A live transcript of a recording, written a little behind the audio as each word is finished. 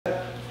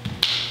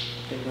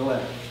the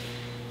leg.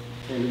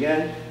 Same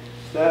again,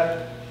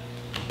 step,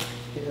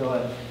 hit the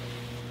leg.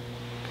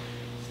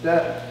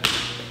 Step,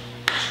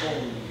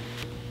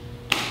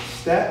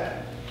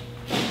 step,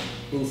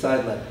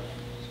 inside leg.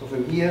 So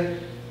from here,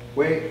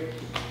 weight,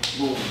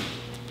 boom.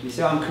 You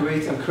see how I'm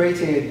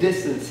creating a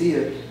distance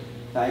here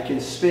that I can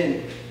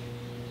spin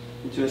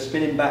into a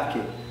spinning back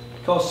kick.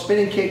 It's called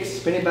spinning kicks,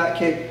 spinning back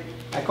kick.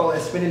 I call it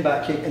a spinning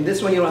back kick. And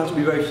this one you don't have to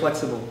be very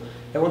flexible.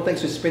 Everyone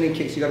thinks with spinning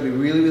kicks you got to be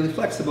really, really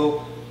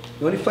flexible.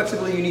 The only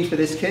flexibility you need for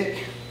this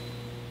kick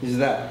is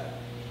that.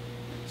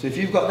 So if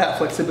you've got that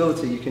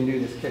flexibility, you can do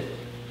this kick.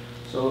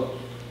 So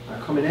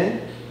I'm coming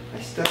in, I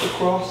step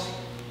across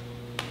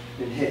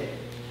and hit.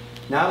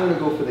 Now I'm going to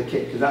go for the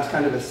kick because that's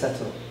kind of a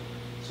setup.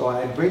 So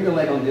I bring the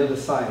leg on the other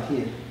side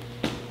here,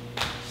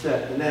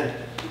 step, and then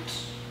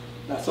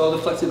that's all the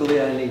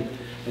flexibility I need.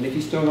 And if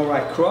he's throwing a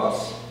right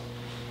cross,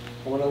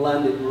 I want to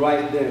land it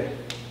right there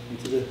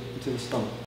into the stomach.